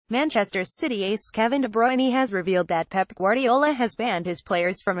Manchester City ace Kevin De Bruyne has revealed that Pep Guardiola has banned his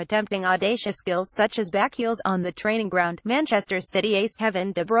players from attempting audacious skills such as backheels on the training ground. Manchester City ace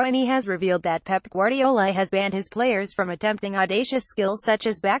Kevin De Bruyne has revealed that Pep Guardiola has banned his players from attempting audacious skills such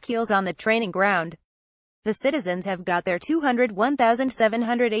as backheels on the training ground. The citizens have got their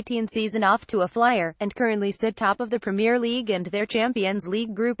 201,718 season off to a flyer, and currently sit top of the Premier League and their Champions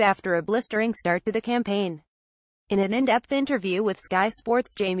League group after a blistering start to the campaign. In an in-depth interview with Sky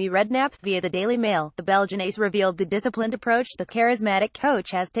Sports Jamie Redknapp via the Daily Mail, the Belgian ace revealed the disciplined approach the charismatic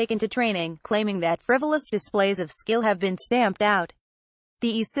coach has taken to training, claiming that frivolous displays of skill have been stamped out.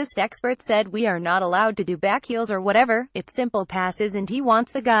 The assist expert said, "We are not allowed to do backheels or whatever, it's simple passes and he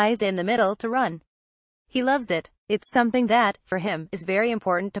wants the guys in the middle to run. He loves it. It's something that, for him, is very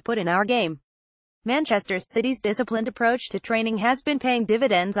important to put in our game." Manchester City's disciplined approach to training has been paying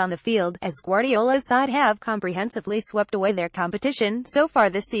dividends on the field, as Guardiola's side have comprehensively swept away their competition so far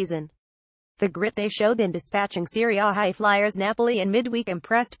this season. The grit they showed in dispatching Serie A highflyers Napoli in midweek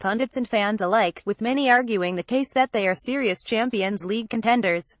impressed pundits and fans alike, with many arguing the case that they are serious Champions League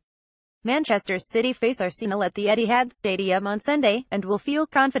contenders. Manchester City face Arsenal at the Etihad Stadium on Sunday, and will feel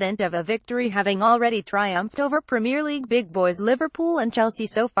confident of a victory, having already triumphed over Premier League big boys Liverpool and Chelsea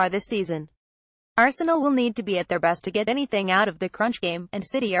so far this season. Arsenal will need to be at their best to get anything out of the crunch game, and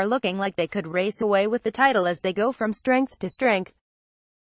City are looking like they could race away with the title as they go from strength to strength.